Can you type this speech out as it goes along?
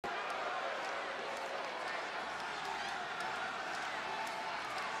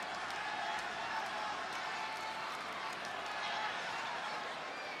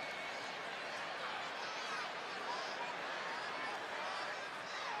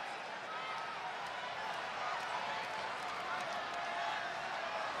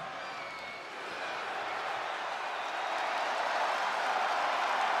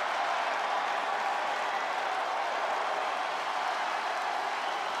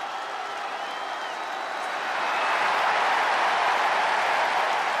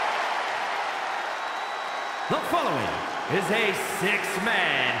The following is a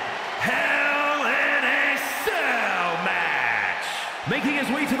six-man Hell in a Cell match. Making his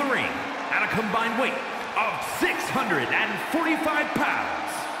way to the ring at a combined weight of 645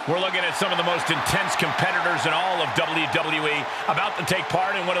 pounds. We're looking at some of the most intense competitors in all of WWE about to take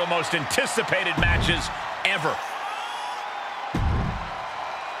part in one of the most anticipated matches ever.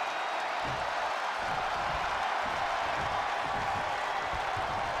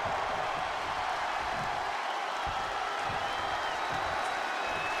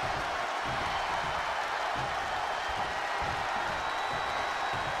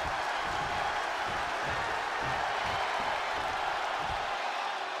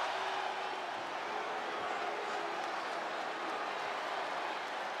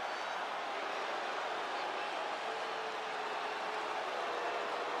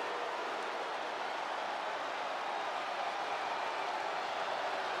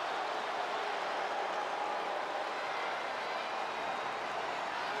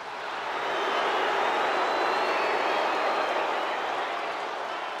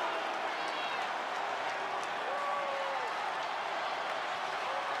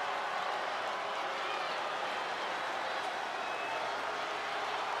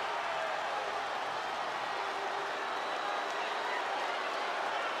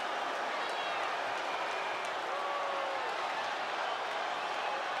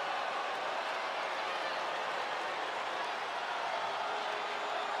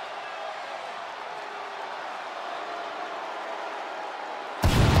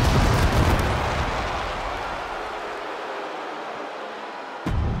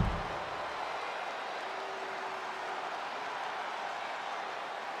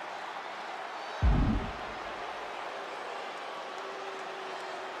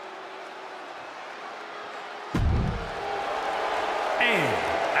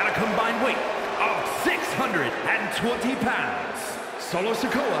 At a combined weight of 620 pounds, Solo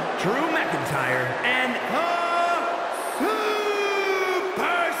Sikoa, Drew McIntyre, and a superstar!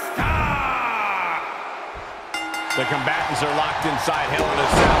 The combatants are locked inside Hell in a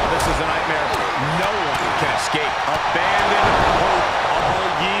Cell. This is a nightmare no one can escape. Abandon hope, all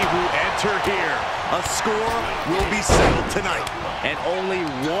ye who enter here. A score will be settled tonight, and only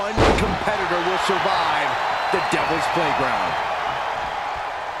one competitor will survive the Devil's Playground.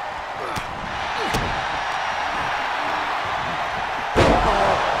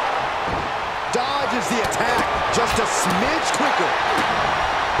 Dodges the attack just a smidge quicker.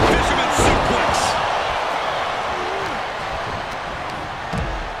 Fisherman suplex.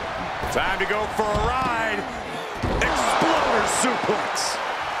 Time to go for a ride. Exploder suplex.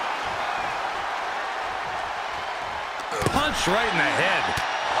 Punch right in the head.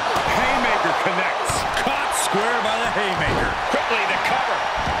 Haymaker connects. Caught square by the haymaker. Quickly to cover.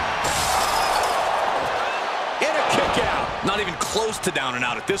 And a kick out. Not even close to down and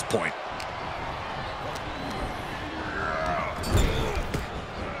out at this point.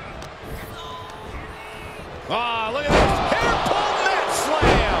 Ah, look at this. Hair pull net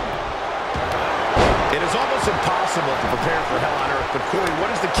slam. It is almost impossible to prepare for Hell on Earth, but Corey, what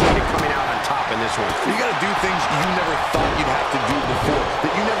is the key to coming out on top in this one? You got to do things you never thought you'd have to do before,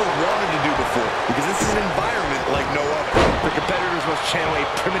 that you never wanted to do before, because this is an environment like no other. The competitors must channel a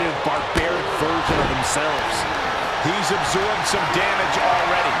primitive, barbaric version of themselves. He's absorbed some damage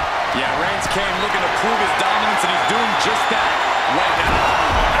already. Yeah, Reigns came looking to prove his dominance, and he's doing just that right now.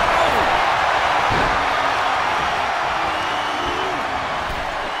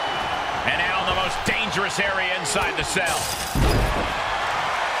 And now in the most dangerous area inside the cell.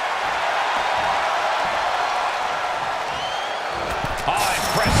 Oh,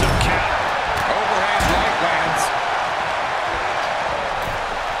 impressive counter. Overhand right lands.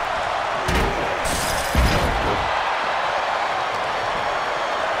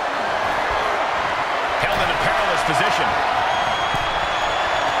 Held in a perilous position.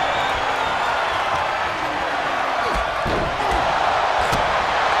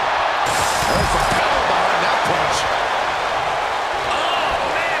 There's some power behind that punch. Oh,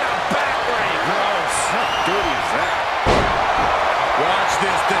 man, a backbreaker. Gross. How dirty is that? Watch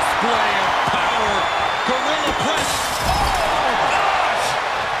this display of power. Gorilla press. Oh, gosh.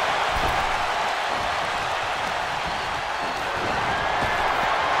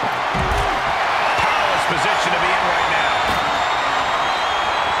 Powerless position to be in right now.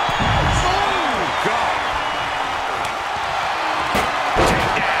 Oh, God.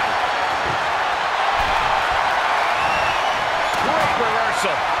 Takedown. Great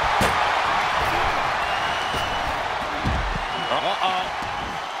reversal. Uh-oh.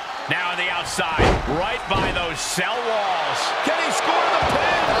 Now on the outside, right by those cell walls. Can he score the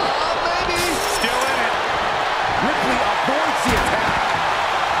pin? Maybe. Still in it. avoids the attack.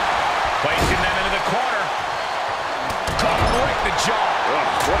 Placing them into the corner. Caught right in the jaw. Oh,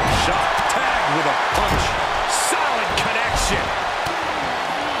 what a shot. Tagged with a punch. Solid connection.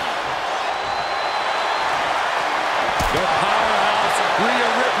 The powerhouse, Rhea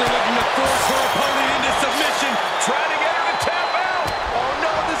Ripley, looking to force her opponent into submission. Trying to get her to tap out. Oh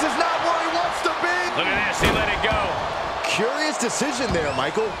no, this is not where he wants to be. Look at this, he let it go. Curious decision there,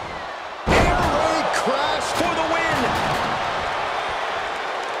 Michael. Air raid crash for the win.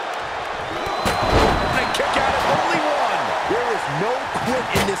 And a kick out of only one. There is no quit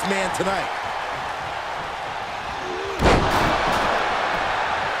in this man tonight.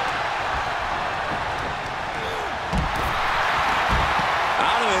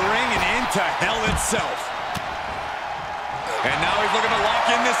 Out of the ring and into hell itself. And now he's looking to lock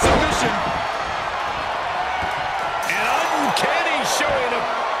in this submission. An uncanny showing of...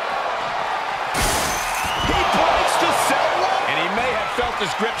 He breaks the cell lock. And he may have felt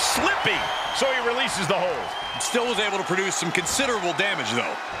his grip slipping, so he releases the hold. Still was able to produce some considerable damage,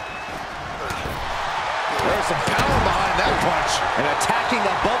 though. There's some power behind that punch. And attacking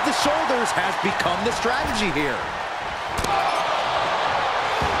above the shoulders has become the strategy here.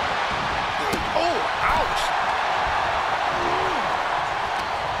 Oh, ouch!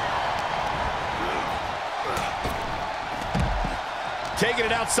 Taking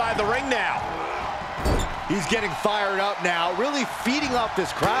it outside the ring now. He's getting fired up now, really feeding off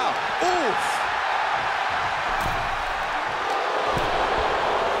this crowd. Oof!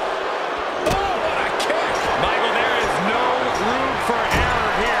 Oh, what a kick! Michael, there is no room for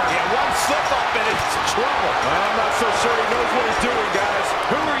error here. Yeah, one slip up and it's trouble. I'm not so sure he knows what he's doing, guys.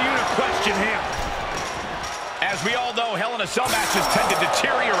 Who are you to question him? As we all know, Hell in a Cell matches tend to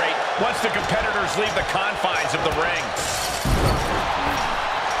deteriorate once the competitors leave the confines of the ring.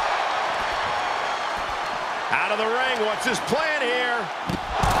 Out of the ring, what's his plan here?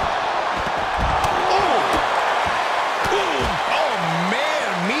 Ooh. Ooh. Oh, man,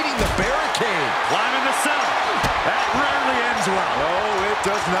 meeting the barricade. Climbing the cell. That rarely ends well. No, it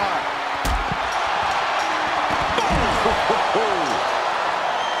does not.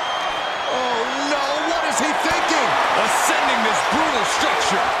 Oh, no, what is he thinking? Ascending this brutal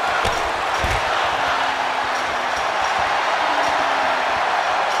structure.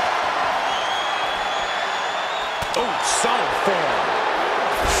 Oh, solid form.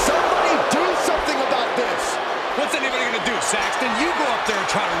 Somebody do something about this. What's anybody going to do, Saxton? You go up there and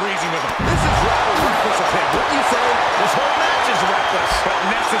try to reason with him. This is rather reckless of him, wouldn't you say? This whole match is reckless, but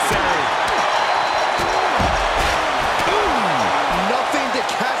necessary. Nothing to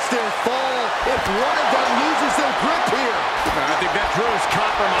catch their fall if one of them loses their grip here. I think that Drew's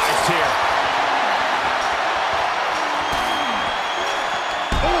compromised here.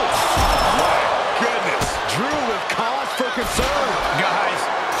 Oh, my goodness. Drew with cause for concern. Guys,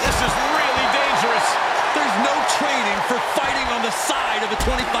 this is really dangerous. There's no training for fighting on the side of a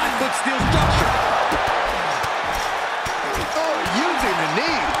 25-foot steel structure. Oh, using the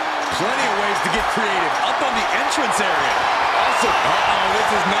knee. Plenty of ways to get creative. Up on the entrance area. Also, this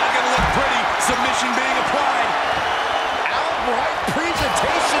is not going to look pretty. Submission being applied. Outright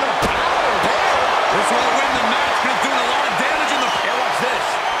presentation of power there. This will win the match, but it's doing a lot of damage in the... Here, watch this.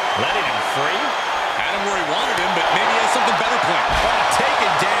 Letting him free? Had him where he wanted him, but maybe he has something better planned. Take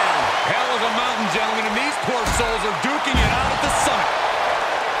it down. Hell is a mountain, gentlemen, and these poor souls are duking it out at the summit.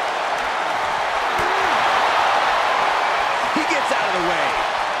 He gets out of the way.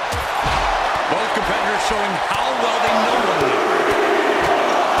 Both competitors showing how well they know one another.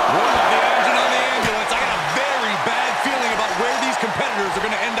 One of the engine on the ambulance. I got a very bad feeling about where these competitors are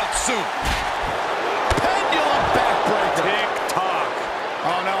going to end up soon. Pendulum backbreaker. Tick-tock.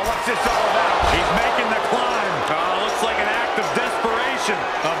 Oh, no, what's this all about? He's making the climb. Looks like an act of desperation.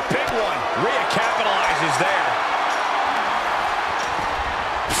 A big one. Rhea capitalizes there.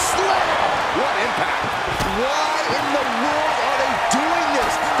 Slam! What impact. Why in the world are they doing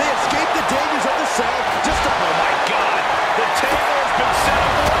this? They escaped the dangers of the cell just to... Oh, my God. The table has been set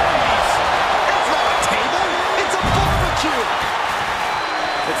ablaze. It's not a table. It's a barbecue.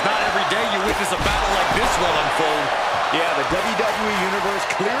 It's not every day you witness a battle like this will unfold. Yeah, the WWE Universe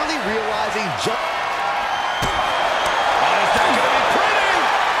clearly realizing just... Oh, it's not going to be pretty.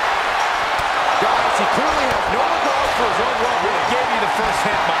 Guys, he clearly has no regard for his own well-being. Gave you the first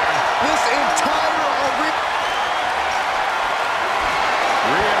hit, Byron. This entire arena...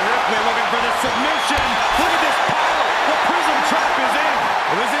 Rhea Ripley looking for the submission. Look at this power. The prison trap is in.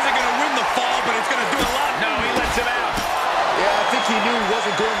 Well, this isn't going to win the fall, but it's going to do a lot. No, he lets him out. Yeah, I think he knew he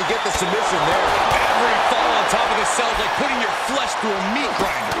wasn't going to get the submission there. Every fall on top of the cell is like putting your flesh through a meat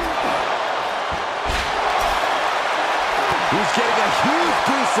grinder. He's getting a huge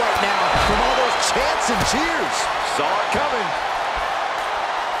boost right now from all those chants and cheers. Saw it coming.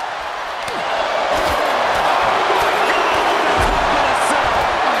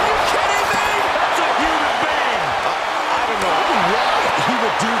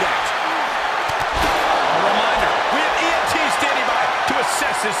 Do that. A reminder, we have EMT standing by to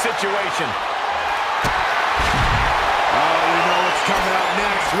assess this situation. Oh, we know what's coming up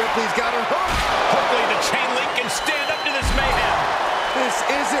next. Ripley's got her hook. Hopefully the chain link can stand up to this mayhem. This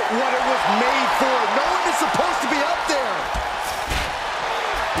isn't what it was made for. No one is supposed to be up there.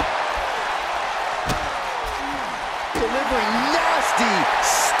 Delivering nasty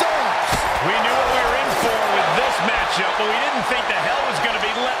stomps. We knew what we were in for with this matchup, but we didn't think the hell was going to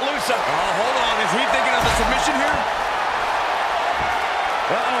be let loose. Hold on. Is he thinking of a submission here?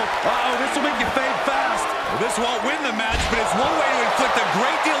 This will make you fade fast. Well, this won't win the match, but it's one way to inflict a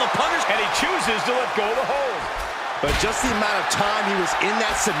great deal of punishment. And he chooses to let go of the hold. But just the amount of time he was in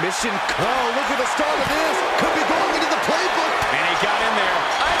that submission. Oh, look at the start of this. Could be going into the playbook. And he got in there.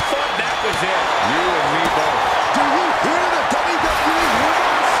 I thought that was it. You and me both. Do you hear the WWE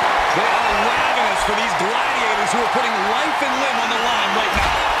Universe? They are ravenous for these gladiators who are putting life and limb on the line right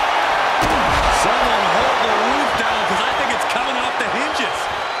now. Someone hold the roof down, because I think it's coming off the hinges.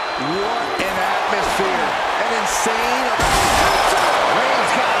 What an atmosphere. An insane.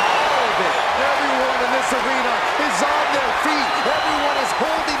 Reigns got all of it. Everyone in this arena is on their feet. Everyone is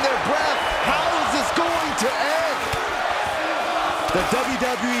holding their breath. How is this going to end? The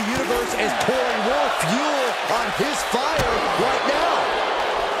WWE Universe is pouring more fuel on his fire right now.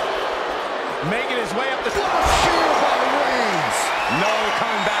 Making his way up the... What a sheer by Reigns. No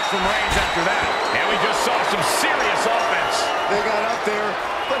coming back from Reigns after that. And we just saw some serious offense. They got up there,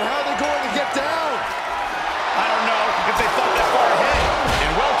 but how are they going to get down? I don't know if they thought that far ahead.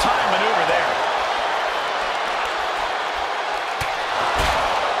 And well-timed maneuver there.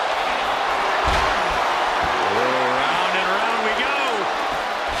 Round and round we go.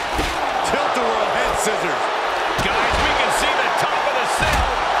 Tilt-a-whirl head scissors. Guys, we can see the top of the cell.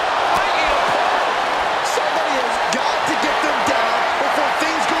 Somebody has got to get them down before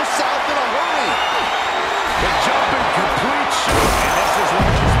things go south in a hurry. The jumping complete shot. And this is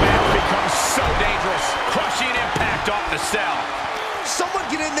where this man becomes so dangerous. Crushing impact off the cell. Someone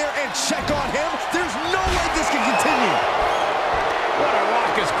get in there and check on him. There's no way this can continue. What a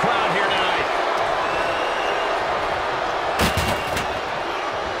raucous crowd here tonight.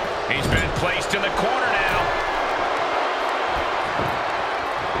 He's been placed in the corner now.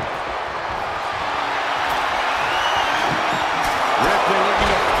 Ripley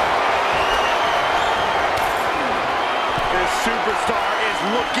looking up. This superstar is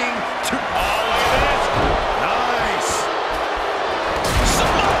looking to... Oh, look at this. Nice.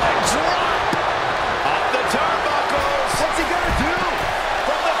 Samoa drop. Off the turnbuckles. What's he gonna do?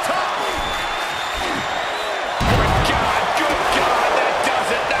 From the top. Good God, that does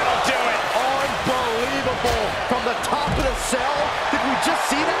it. That'll do it. Unbelievable. From the top of the cell. Did we just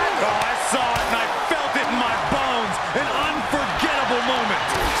see that? Oh, I saw it and I felt it in my bones. An unforgettable moment.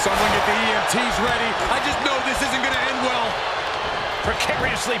 Someone get the EMTs ready. I just know this isn't gonna end well.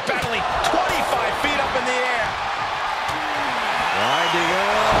 Precariously battling 25 feet up in the air. Winding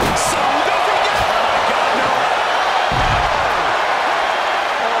up. So does he get it? Oh, my God, no.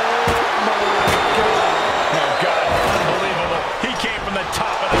 Oh, God, unbelievable. He came from the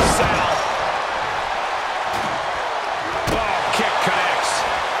top of the cell. Oh, kick connects.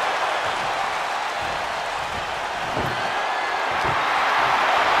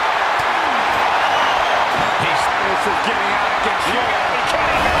 This is getting out of control.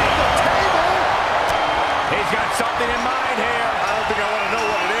 He's got something in mind here. I don't think I want to know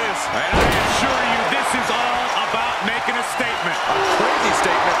what it is. And I assure you, this is all about making a statement. A crazy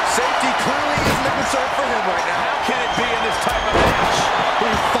statement. Safety clearly isn't a concern for him right now. How can it be in this type of match? He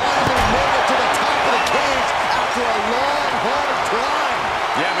finally made it to the top of the cage after a long, hard climb.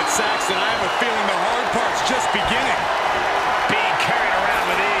 Yeah, but Saxton, I have a feeling the hard part's just beginning. Being carried around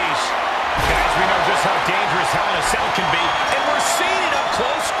with ease. Guys, we know just how dangerous Hell in a Cell can be, and we're seeing it up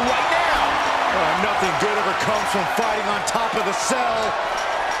close right now. Nothing good ever comes from fighting on top of the cell.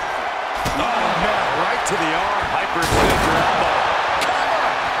 Oh, man, right to the arm. Hyperextend your elbow.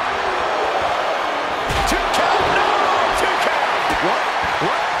 Cover! 2 count. No! 2 count. What?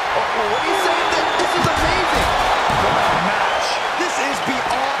 What are you saying? This is amazing. What a match. This is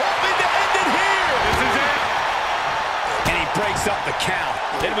beyond. Hoping to end it here. This is it. And he breaks up the count.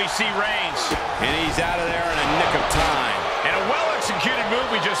 Then we see Reigns. And he's out of there in a nick of time. And a well-executed move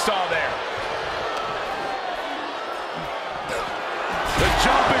we just saw there. The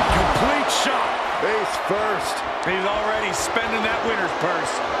jumping complete shot. Face first. He's already spending that winner's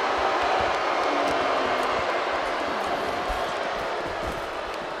purse.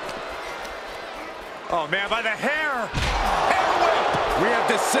 Oh, man, by the hair. Hair whip. We have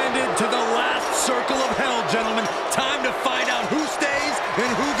descended to the last circle of hell, gentlemen. Time to find out who stays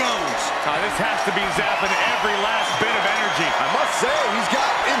and who goes. This has to be zapping every last bit of energy. I must say, he's got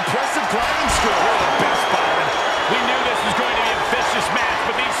impressive climbing skills. We're the best, Byron. We knew this was going to be a vicious match,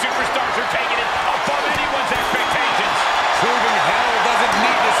 but these superstars are taking it above anyone's expectations. Proving hell doesn't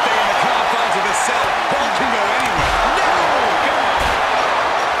need to stay in the confines of the cell. Hell can go anywhere. No!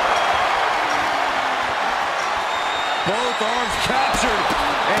 Both arms captured,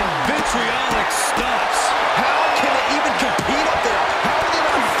 and vitriolic stops. How can they even compete up there? How are they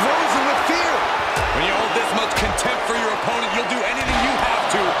not frozen with fear? When you hold this much contempt for your opponent, you'll do anything you have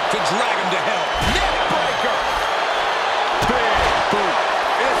to drag him to hell. Neck breaker. Big boot.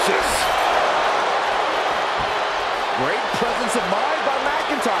 Vicious. Great presence of mind by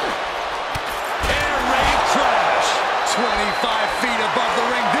McIntyre. Air raid crash. 25 feet above the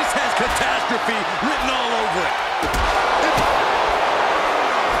ring. This has catastrophe written all over it.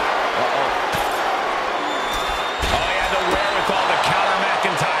 Oh, he had the wherewithal to counter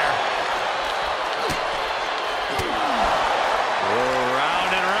McIntyre.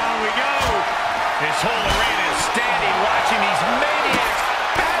 Round and round we go. This whole arena is standing, watching these maniacs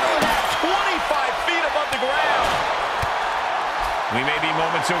battle it out 25 feet above the ground. We may be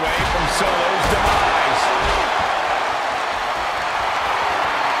moments away from Solo's demise.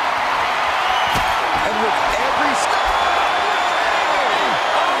 And with every step.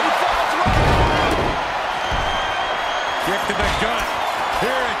 Kick to the gut.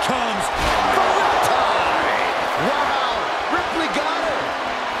 Here it comes. Wow. Ripley got her.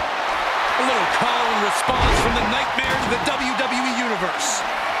 A little call and response from the nightmare to the WWE Universe.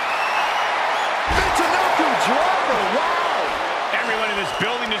 Michinoku dropper. Wow. Everyone in this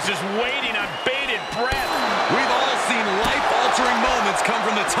building is just waiting on bated breath. We've all seen life-altering moments come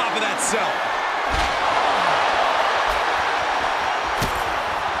from the top of that cell.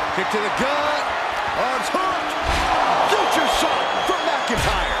 Kick to the gut. Arms hooked. Future shot from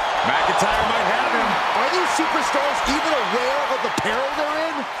McIntyre. McIntyre might have him. Are these superstars even aware of the peril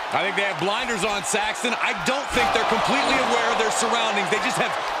they're in? I think they have blinders on, Saxton. I don't think they're completely aware of their surroundings. They just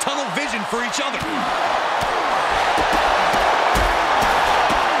have tunnel vision for each other.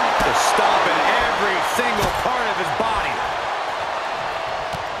 They're stomping every single part of his body.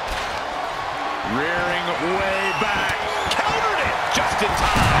 Rearing way back. Countered it just in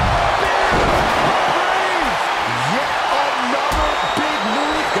time. Yet another big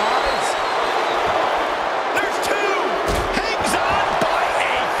move, guys. There's two. Hangs on by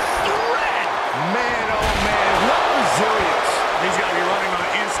a thread. Man, oh man, what resilience. He's got to be running on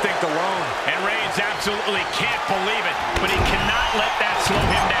instinct alone. And Reigns absolutely can't believe it, but he cannot let that slow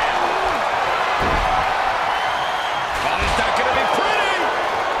him down. Well, it's not going to be pretty.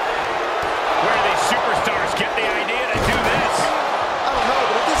 Where do these superstars get the idea to do this? I don't know,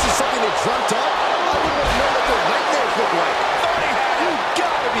 but if this is something they dreamt up, I wouldn't want to know what their nightmares look like. You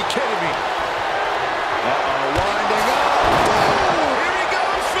gotta be kidding me. Winding up. Here he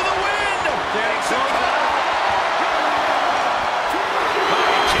goes for the win. Takes a cut.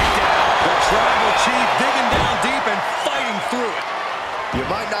 Kicked out. The tribal chief digging down deep and fighting through it. You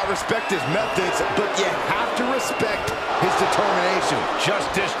might not respect his methods, but you have to respect his determination.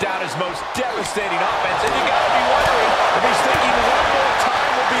 Just dished out his most devastating offense, and you gotta be wondering if he's thinking one more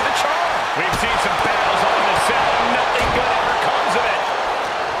time will be the charm. We've seen some battles on the cell, and nothing good ever comes of it.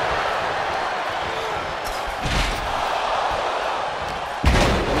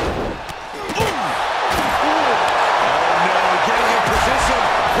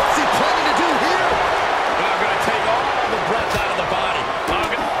 What's he planning to do here? Not going to take all the breath out of the body.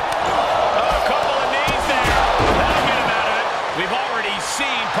 A couple of knees there. That'll get him out of it. We've already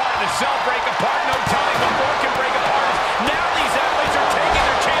seen part of the cell break apart. No telling what more can break apart. Now these athletes are taking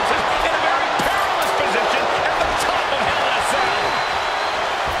their chances in a very perilous position at the top of Hell in a Cell.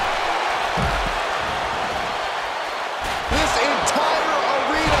 This entire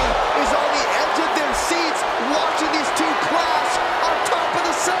arena is on the edge of their seats watching these two clash on top of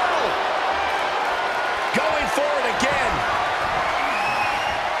the cell. Going for it again.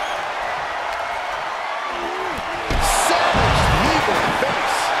 Savage knee to the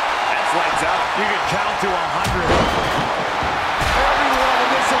face. That's lights out. You can count to 100. Everyone in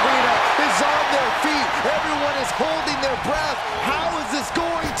this arena is on their feet. Everyone is holding their breath. How is this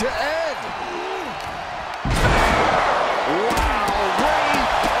going to end? Wow,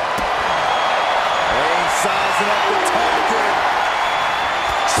 Reigns sizing up the target.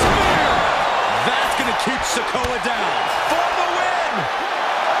 Spear! That's going to keeps Sikoa down. For the win!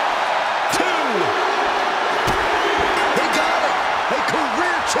 2. He got it! A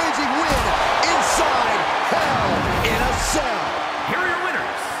career-changing win inside Hell in a Cell. Here are your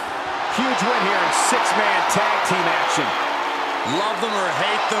winners. Huge win here in 6-man tag team action. Love them or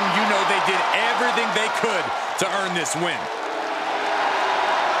hate them, you know they did everything they could to earn this win.